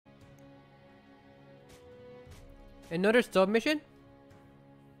Another submission?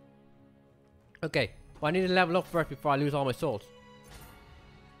 Okay. Well, I need to level up first before I lose all my souls.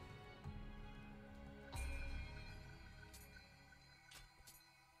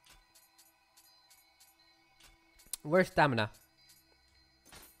 Where's stamina?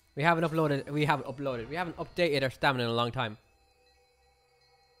 We haven't uploaded. We haven't updated our stamina in a long time.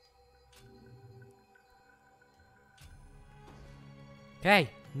 Okay,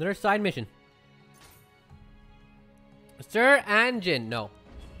 another side mission. Sir Engine, no.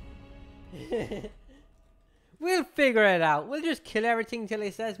 We'll figure it out. We'll just kill everything till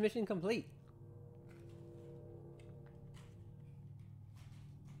it says mission complete.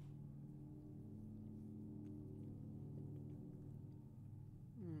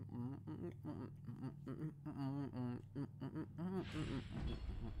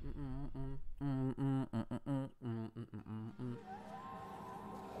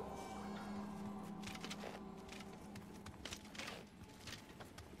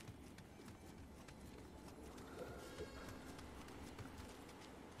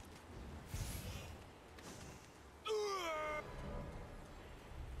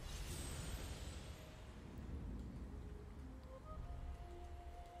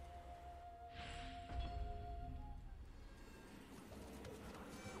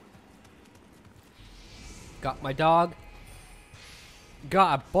 Got my dog.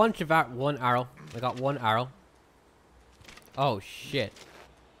 Got a bunch of one arrow. I got one arrow. Oh shit.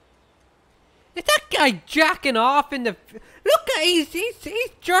 Is that guy jacking off in the... Look at he's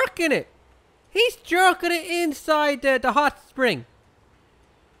jerking it. He's jerking it inside the hot spring.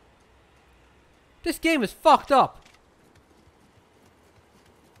 This game is fucked up.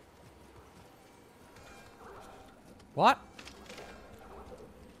 What?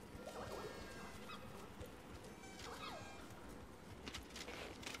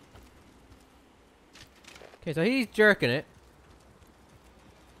 Okay, so he's jerking it.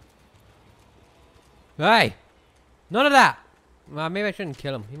 Hey! None of that! Well, maybe I shouldn't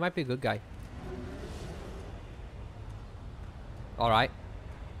kill him. He might be a good guy. Alright.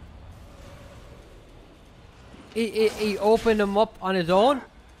 He opened him up on his own?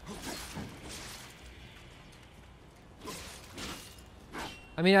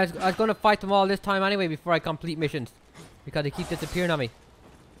 I mean, I was gonna fight them all this time anyway before I complete missions. Because they keep disappearing on me.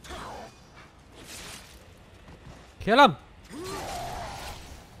 Kill him!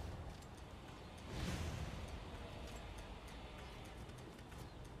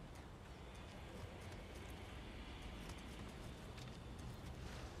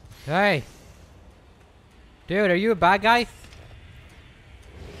 Hey! Dude, are you a bad guy?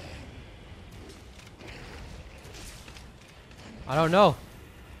 I don't know.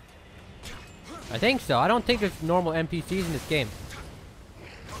 I think so. I don't think there's normal NPCs in this game.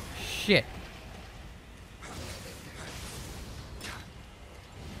 Shit.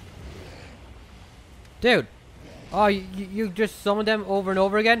 Dude. Oh, you just summon them over and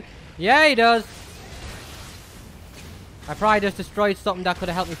over again? Yeah, he does. I probably just destroyed something that could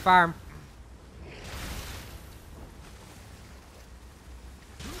have helped me farm.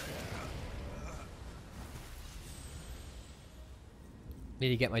 Need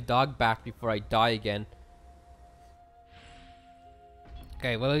to get my dog back before I die again.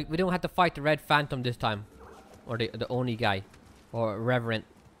 Okay, well, we don't have to fight the Red Phantom this time. Or the Oni guy. Or Reverend.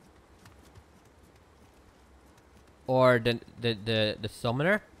 Or the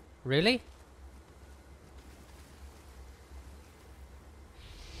summoner? Really?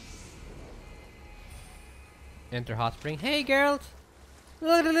 Enter hot spring. Hey girls!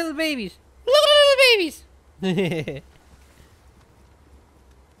 Look at the little babies! Look at the little babies!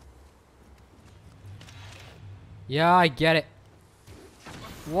 Yeah, I get it.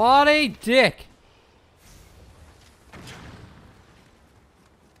 What a dick!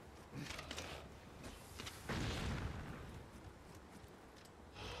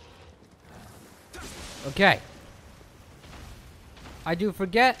 Okay. I do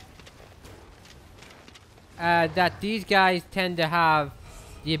forget that these guys tend to have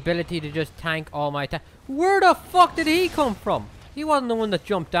the ability to just tank all my time. Where the fuck did he come from? He wasn't the one that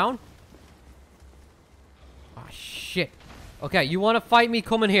jumped down. Ah, shit. Okay, you want to fight me?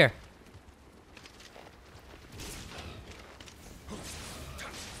 Come in here.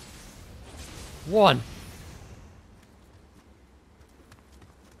 One.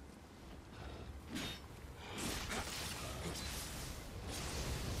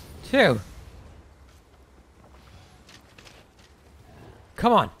 Two.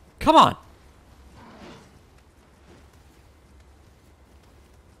 Come on. Come on.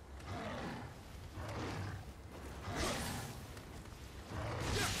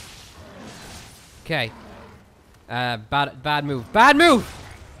 Okay. Bad move. Bad move!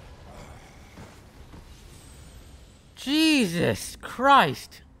 Jesus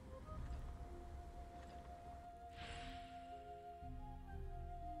Christ!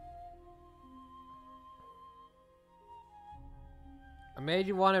 I made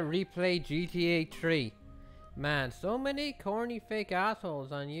you want to replay GTA 3. Man, so many corny fake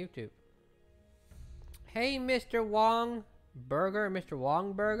assholes on YouTube. Hey, Mr. Wong Burger, Mr.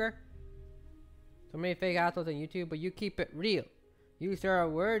 Wong Burger. So many fake assholes on YouTube, but you keep it real. You sir are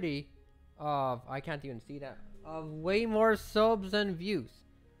worthy of, I can't even see that, of way more subs and views.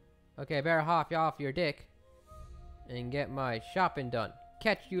 Okay, I better hop you off your dick and get my shopping done.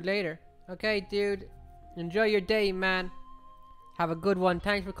 Catch you later. Okay, dude. Enjoy your day, man. Have a good one.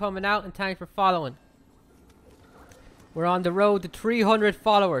 Thanks for coming out and thanks for following. We're on the road to 300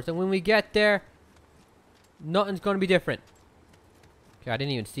 followers, and when we get there, nothing's gonna be different. Okay, I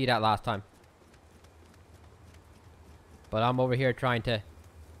didn't even see that last time. But I'm over here trying to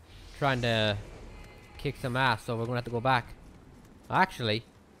kick some ass, so we're gonna have to go back. Actually,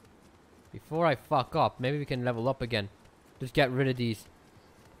 before I fuck up, maybe we can level up again. Just get rid of these.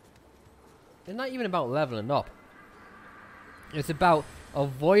 It's not even about leveling up. It's about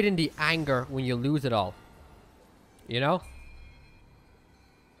avoiding the anger when you lose it all. You know?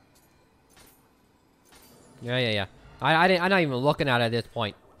 Yeah. I'm not even looking at it at this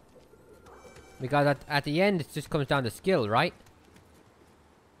point. Because at the end, it just comes down to skill, right?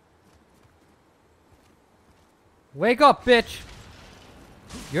 Wake up, bitch!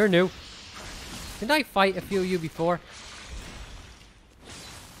 You're new. Didn't I fight a few of you before?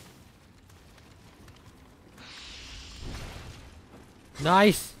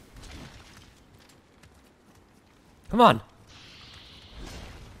 Nice! Come on!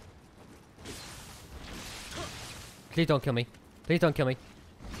 Please don't kill me. Please don't kill me.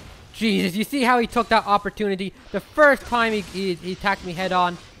 Jesus, you see how he took that opportunity? The first time he attacked me head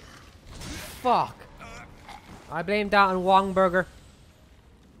on. Fuck. I blame that on Wong Burger.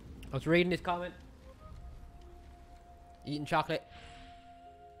 I was reading this comment. Eating chocolate.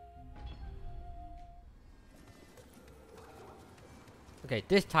 Okay,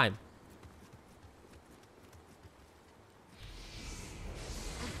 this time.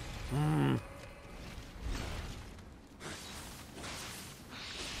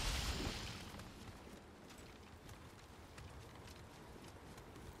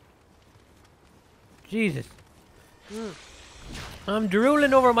 Jesus. I'm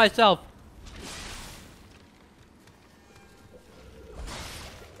drooling over myself.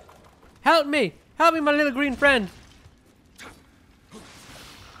 Help me! Help me, my little green friend!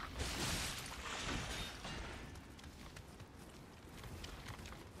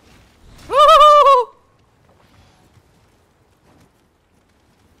 Woo-hoo-hoo-hoo!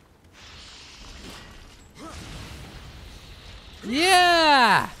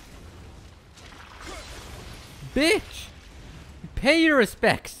 Yeah! Bitch! Pay your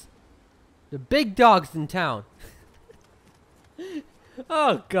respects. The big dogs in town.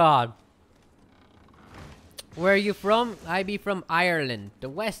 Oh God. Where are you from? I be from Ireland, the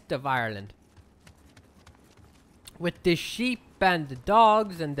west of Ireland. With the sheep and the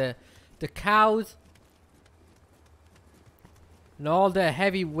dogs and the cows. And all the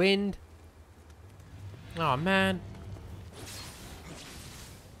heavy wind. Oh man.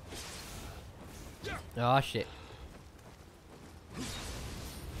 Oh shit.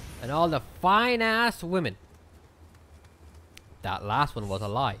 And all the fine ass women. That last one was a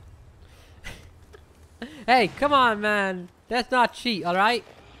lie. Hey, come on, man. Let's not cheat, alright?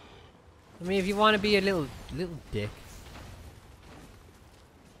 I mean, if you want to be a little dick.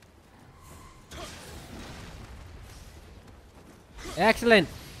 Excellent.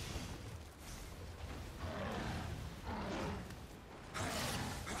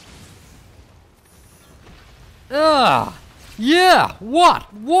 Ugh. Yeah.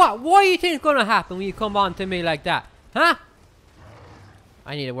 What do you think is gonna happen when you come on to me like that? Huh?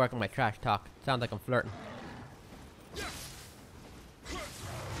 I need to work on my trash talk. Sounds like I'm flirting.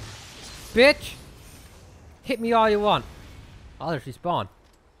 Bitch. Hit me all you want. I'll just respawn.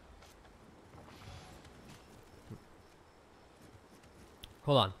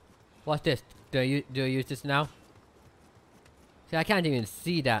 Hold on. What's this? Do I use this now? See, I can't even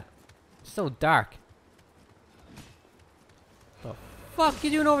see that. It's so dark. The fuck you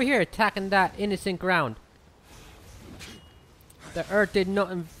doing over here attacking that innocent ground? The earth did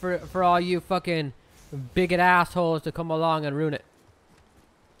nothing for all you fucking bigot assholes to come along and ruin it.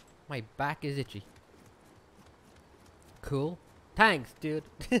 My back is itchy. Cool. Thanks, dude.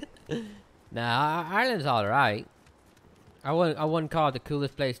 Nah, Ireland's alright. I wouldn't call it the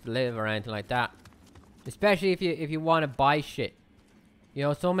coolest place to live or anything like that. Especially if you want to buy shit. You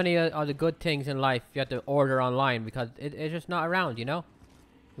know, so many of the good things in life you have to order online because it's just not around, you know?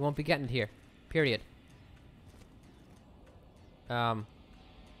 You won't be getting it here. Period. So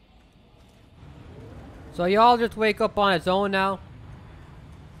y'all just wake up on its own now?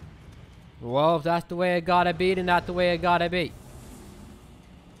 Well, if that's the way it gotta be, then that's the way it gotta be.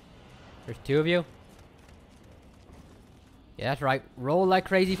 There's two of you. Yeah, that's right. Roll like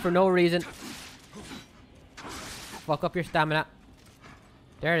crazy for no reason. Fuck up your stamina.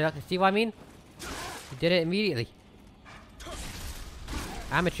 There, look. See what I mean? You did it immediately.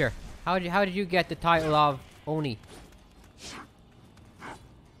 Amateur. How did you get the title of Oni?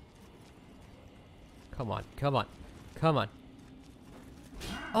 Come on, come on, come on.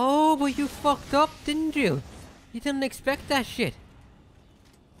 Oh, but you fucked up, didn't you? You didn't expect that shit.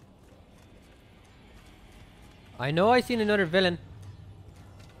 I know I seen another villain.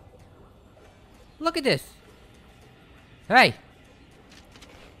 Look at this. Hey.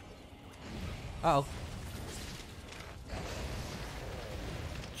 Uh-oh.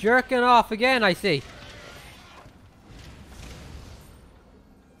 Jerking off again, I see.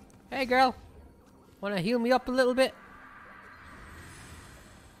 Hey, girl. Wanna heal me up a little bit?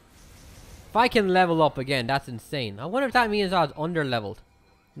 If I can level up again, that's insane. I wonder if that means I was under-leveled.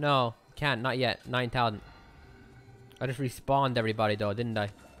 No, can't. Not yet. 9,000. I just respawned everybody, though, didn't I?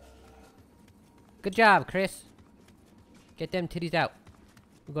 Good job, Chris. Get them titties out.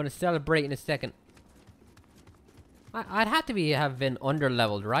 We're gonna celebrate in a second. I'd have to have been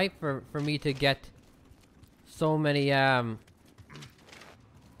under-leveled, right? For me to get so many,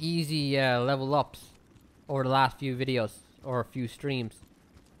 easy, level ups over the last few videos. Or a few streams.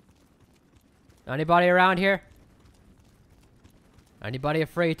 Anybody around here? Anybody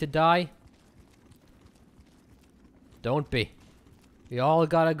afraid to die? Don't be. We all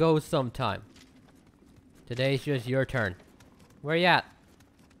gotta go sometime. Today's just your turn. Where you at?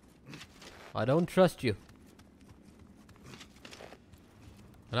 I don't trust you.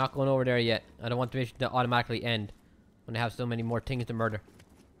 I'm not going over there yet. I don't want the mission to automatically end when I have so many more things to murder.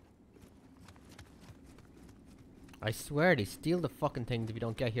 I swear they steal the fucking things if you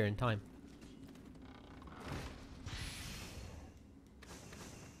don't get here in time.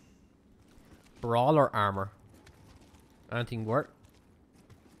 Brawler armor. Anything work?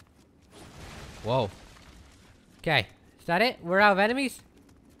 Whoa. Okay. Is that it? We're out of enemies?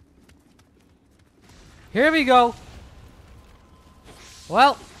 Here we go.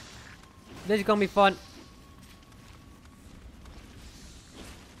 Well. This is gonna be fun.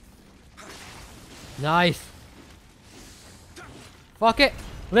 Nice. Fuck it.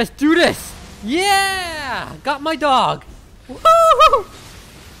 Let's do this. Yeah! Got my dog. Woohoo!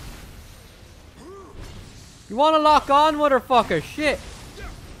 You wanna lock on, motherfucker? Shit.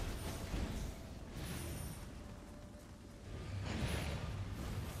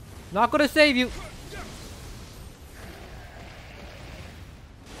 Not gonna save you.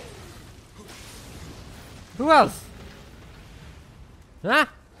 Who else? Huh?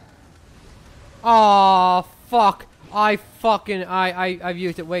 Oh fuck. I've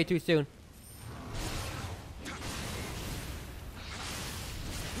used it way too soon.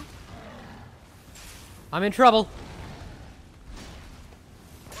 I'm in trouble.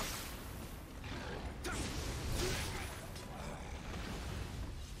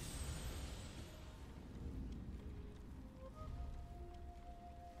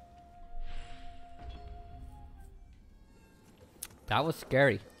 That was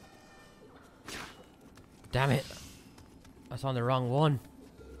scary. Damn it. I was on the wrong one.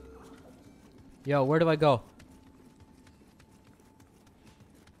 Yo, where do I go?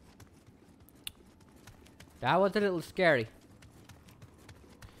 That was a little scary.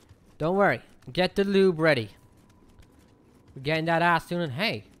 Don't worry. Get the lube ready. We're getting that ass soon and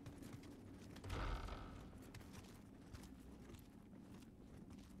hey.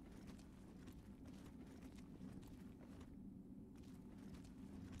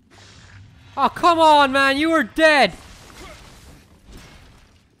 Oh, come on, man. You were dead.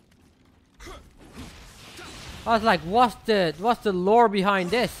 I was like, what's the lore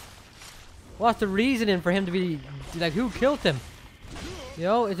behind this? What's the reasoning for him to be like, who killed him? You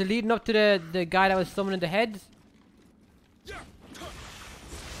know, is it leading up to the guy that was summoning the heads?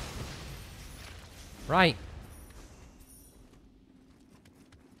 Right.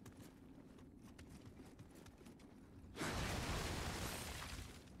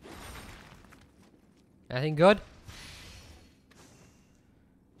 Anything good?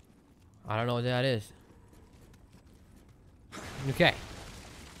 I don't know what that is. Okay.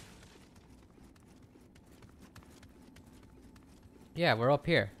 Yeah, we're up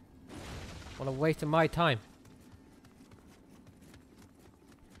here. What a waste of my time.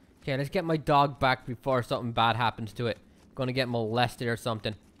 Okay, let's get my dog back before something bad happens to it. Gonna get molested or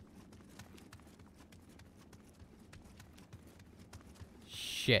something.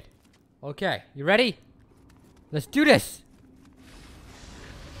 Shit. Okay, you ready? Let's do this!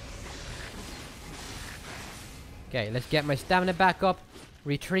 Okay, let's get my stamina back up.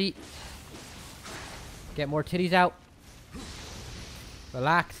 Retreat. Get more titties out.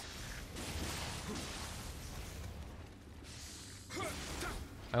 Relax.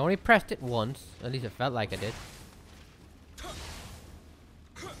 I only pressed it once. At least it felt like I did.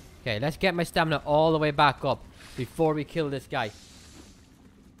 Okay, let's get my stamina all the way back up before we kill this guy.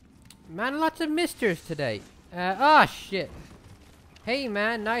 Man, lots of misters today. Oh shit. Hey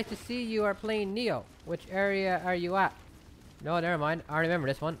man, nice to see you are playing Nioh. Which area are you at? No, never mind. I remember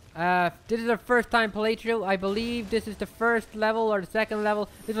this one. This is our first time playthrough. I believe this is the first level or the second level.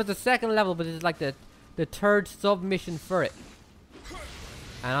 This was the second level, but this is like the third submission for it.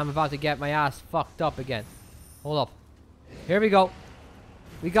 And I'm about to get my ass fucked up again. Hold up. Here we go.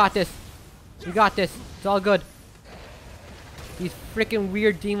 We got this. We got this. It's all good. These freaking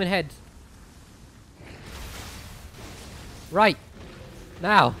weird demon heads. Right.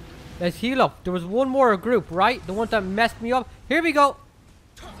 Now, let's heal up. There was one more group, right? The one that messed me up. Here we go.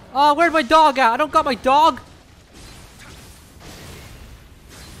 Oh, where's my dog at? I don't got my dog.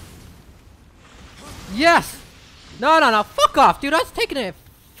 Yes. No, no, no. Fuck off, dude. I was taking a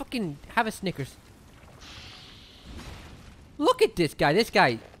fucking have a Snickers. Look at this guy. This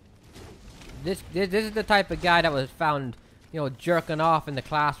guy. This is the type of guy that was found, you know, jerking off in the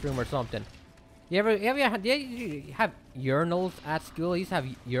classroom or something. You ever have urinals at school? You used to have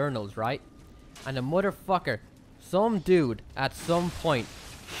urinals, right? And the motherfucker, some dude at some point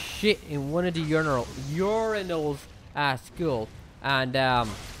shit in one of the urinals at school, and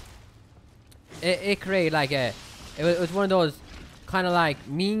it created like it was one of those kind of like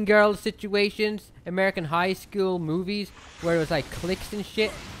Mean Girls situations, American high school movies where it was like cliques and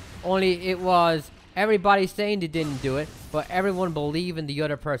shit. Only it was everybody saying they didn't do it, but everyone believing the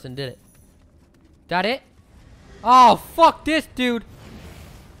other person did it. That it? Oh, fuck this, dude.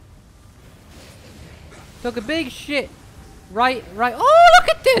 Took a big shit. Right. Oh, look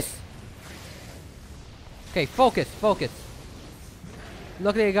at this. Okay, focus.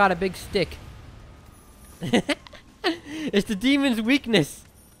 Luckily, I got a big stick. It's the demon's weakness.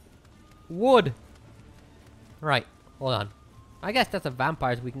 Wood. Right, hold on. I guess that's a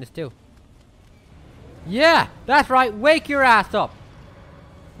vampire's weakness, too. Yeah, that's right. Wake your ass up.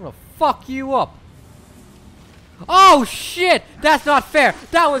 I'm gonna fuck you up. Oh shit! That's not fair!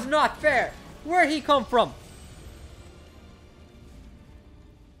 That was not fair! Where'd he come from?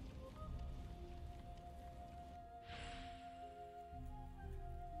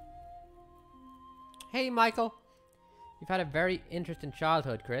 Hey Michael. You've had a very interesting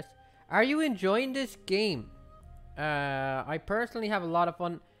childhood, Chris. Are you enjoying this game? I personally have a lot of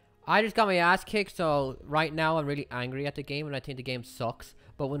fun. I just got my ass kicked, so right now I'm really angry at the game and I think the game sucks.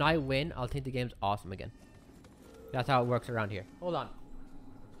 But when I win, I'll think the game's awesome again. That's how it works around here. Hold on.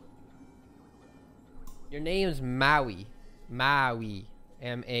 Your name's Maui. Maui.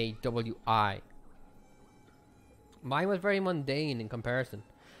 M-A-W-I. Mine was very mundane in comparison.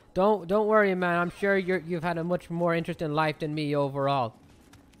 Don't worry, man. I'm sure you've had a much more interesting life than me overall.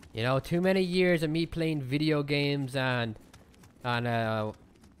 You know, too many years of me playing video games and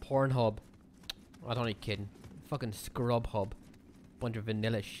Pornhub. I was only kidding. Fucking Scrub Hub. Bunch of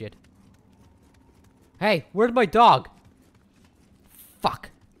vanilla shit. Hey, where's my dog? Fuck.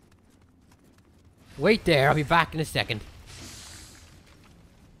 Wait there, I'll be back in a second.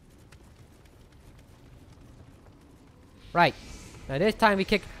 Right. Now this time we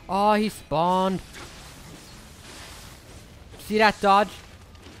kick. Oh, he spawned. See that dodge?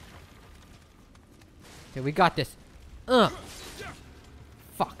 Okay, we got this.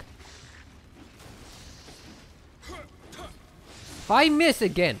 Fuck. If I miss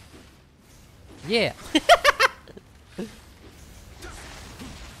again. Yeah.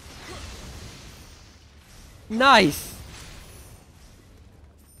 Nice.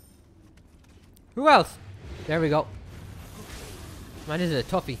 Who else? There we go. Man, this is a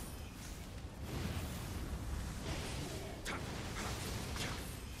toughie.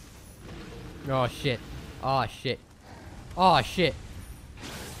 Oh shit. Oh shit. Oh shit.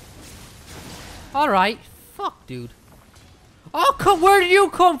 Alright. Fuck, dude. Oh, where did you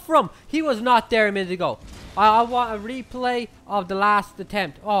come from? He was not there a minute ago. I want a replay of the last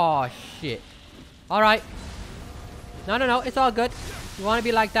attempt. Oh, shit. Alright. No. It's all good. You want to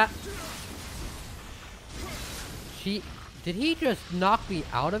be like that? Did he just knock me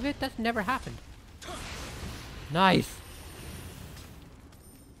out of it? That's never happened. Nice.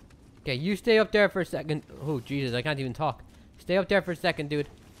 Okay, you stay up there for a second. Oh, Jesus, I can't even talk. Stay up there for a second, dude.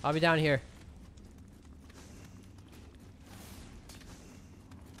 I'll be down here.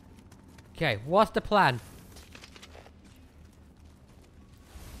 Okay, what's the plan?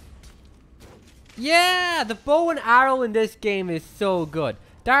 Yeah, the bow and arrow in this game is so good.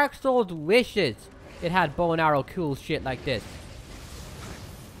 Dark Souls wishes it had bow and arrow cool shit like this.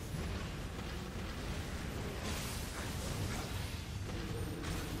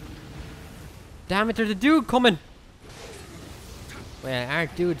 Damn it, there's a dude coming. Wait,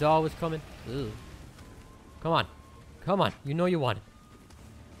 aren't dudes always coming? Ugh. Come on. Come on. You know you want it.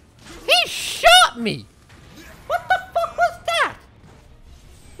 He shot me! What the fuck was that?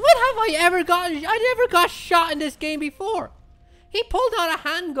 When have I ever gotten... I never got shot in this game before. He pulled out a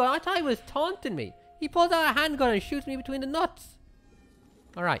handgun. I thought he was taunting me. He pulls out a handgun and shoots me between the nuts.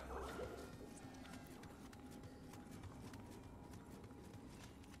 Alright.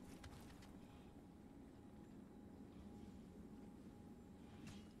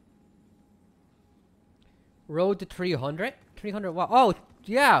 Road to 300? 300 what? Oh,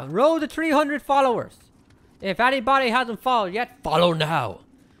 yeah. Road to 300 followers. If anybody hasn't followed yet, follow now.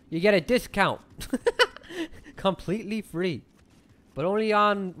 You get a discount. Completely free. But only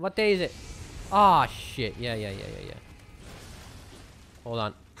on... What day is it? Ah, oh, shit. Yeah. Hold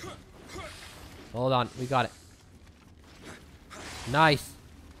on. Hold on. We got it. Nice.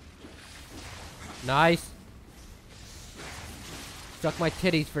 Nice. Stuck my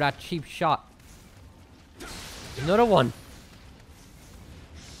titties for that cheap shot. Another one.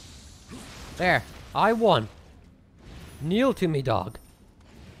 There. I won. Kneel to me, dog.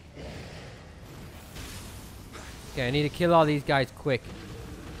 Okay, I need to kill all these guys quick.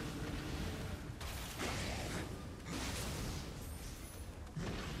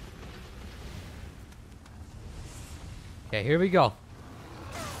 Okay, here we go.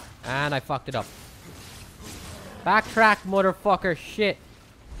 And I fucked it up. Backtrack, motherfucker. Shit.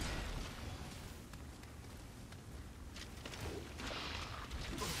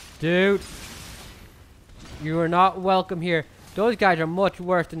 Dude. You are not welcome here. Those guys are much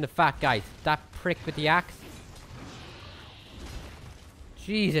worse than the fat guys. That prick with the axe.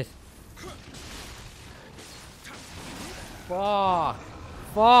 Jesus. Fuck.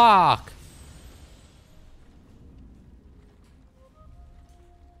 Fuck.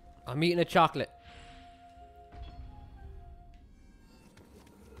 I'm eating a chocolate.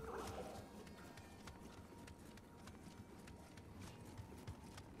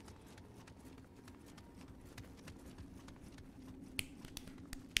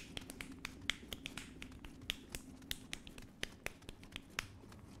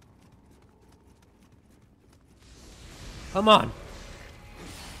 Come on.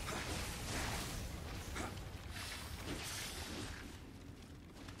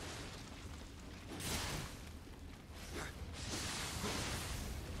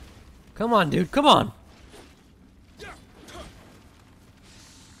 Come on, dude. Come on.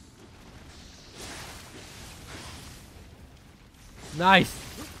 Nice.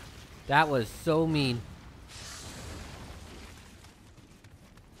 That was so mean.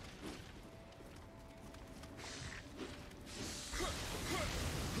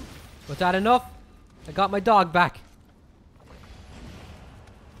 Was that enough? I got my dog back.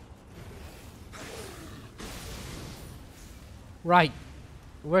 Right.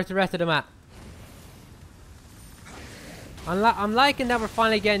 Where's the rest of them at? I'm liking that we're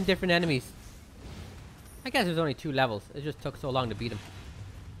finally getting different enemies. I guess there's only 2 levels. It just took so long to beat them.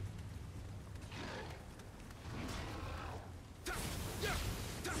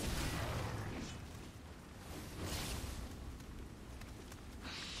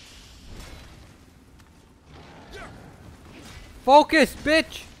 Focus,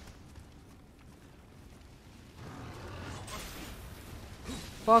 bitch!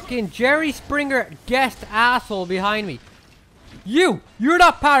 Fucking Jerry Springer guest asshole behind me. You're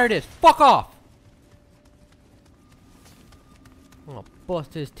not part of this. Fuck off. I'm gonna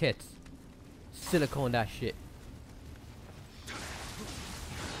bust his tits. Silicone that shit.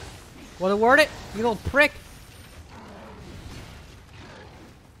 Wanna word it? You little prick.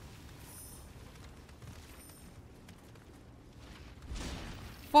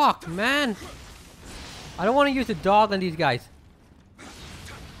 Fuck, man. I don't want to use the dog on these guys.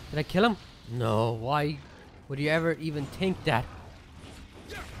 Did I kill him? No, why would you ever even think that?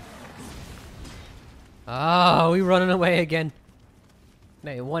 Oh, we running away again.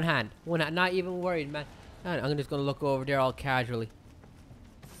 Man, one hand. Not even worried, man. I'm just gonna look over there all casually.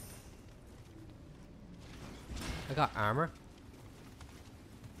 I got armor.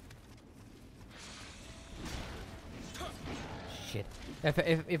 Shit.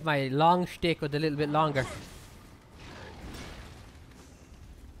 If my long stick was a little bit longer.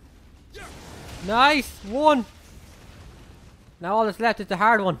 Nice! One! Now all that's left is the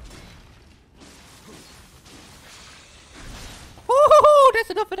hard one. Woohoo! That's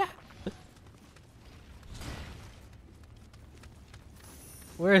enough of that!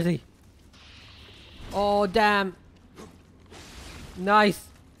 Where is he? Oh, damn. Nice.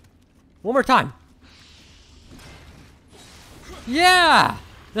 One more time. Yeah!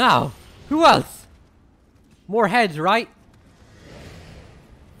 Now, who else? More heads, right?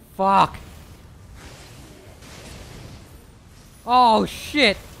 Fuck. Oh,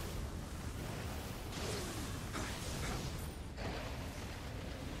 shit.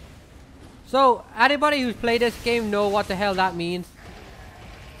 So, anybody who's played this game know what the hell that means?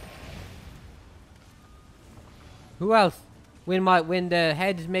 Who else? When the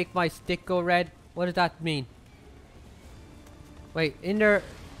heads make my stick go red, what does that mean? Wait, in there...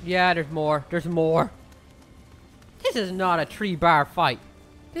 Yeah, there's more. There's more. This is not a 3-bar fight.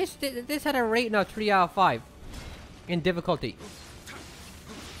 This had a rating of 3 out of 5. In difficulty.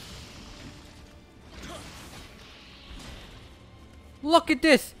 Look at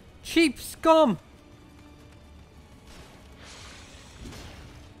this! Cheap scum!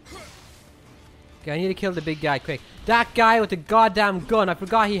 Okay, I need to kill the big guy quick. That guy with the goddamn gun, I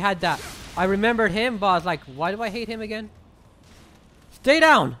forgot he had that. I remembered him, but I was like, why do I hate him again? Stay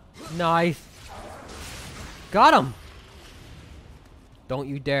down! Nice. Got him! Don't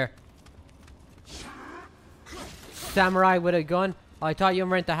you dare. Samurai with a gun. I thought you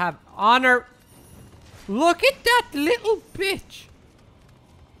were meant to have honor. Look at that little bitch!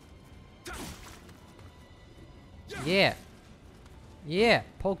 Yeah. Yeah.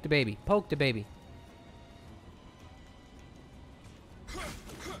 Poke the baby. Poke the baby.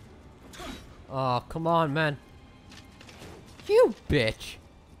 Oh, come on, man. You bitch.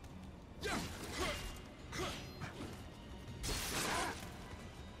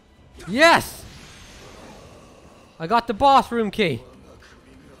 Yes! I got the boss room key.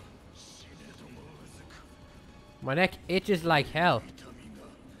 My neck itches like hell.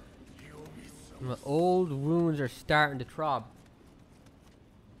 My old wounds are starting to throb.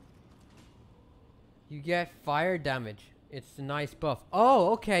 You get fire damage. It's a nice buff.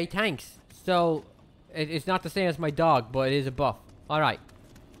 Oh, okay, thanks. So, it's not the same as my dog, but it is a buff. Alright.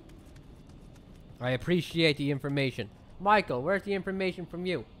 I appreciate the information. Michael, where's the information from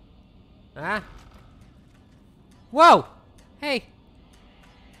you? Huh? Whoa! Hey!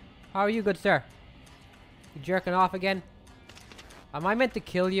 How are you, good sir? You jerking off again? Am I meant to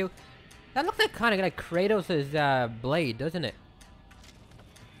kill you? That looks like kind of like Kratos' blade, doesn't it?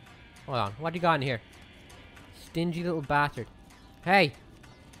 Hold on, what do you got in here? Stingy little bastard. Hey!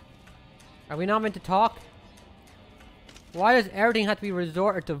 Are we not meant to talk? Why does everything have to be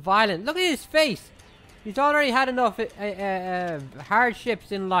resorted to violence? Look at his face! He's already had enough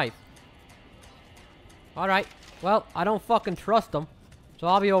hardships in life. Alright. Well, I don't fucking trust him. So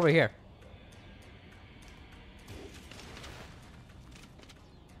I'll be over here.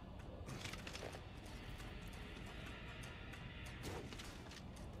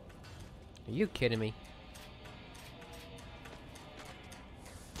 Are you kidding me?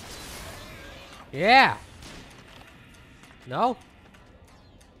 Yeah! No?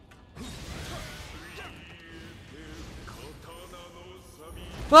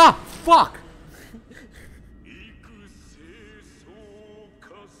 Ah! Fuck!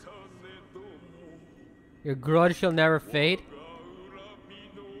 Your grudge shall never fade?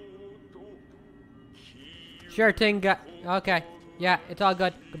 Sure thing, okay. Yeah, it's all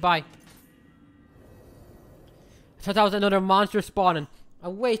good. Goodbye. I thought that was another monster spawning. I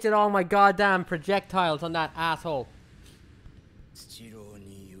wasted all my goddamn projectiles on that asshole.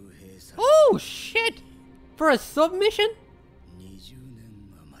 Oh, shit! For a submission?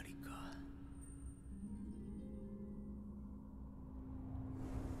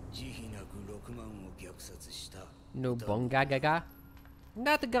 No Bongagaga? Isn't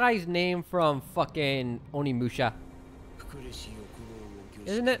that the guy's name from fucking Onimusha?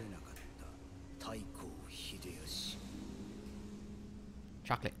 Isn't it?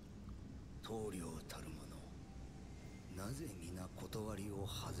 Chocolate.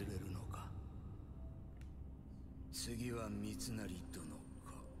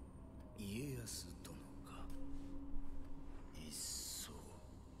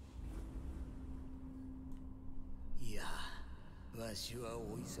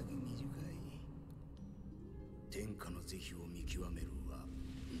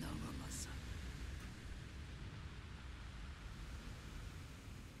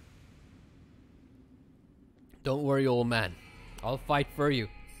 Don't worry, old man. I'll fight for you.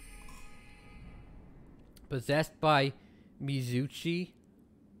 Possessed by Mizuchi.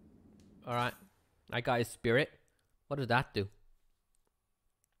 Alright. I got his spirit. What does that do?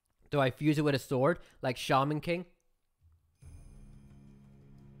 Do I fuse it with a sword? Like Shaman King?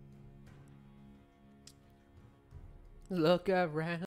 Look around.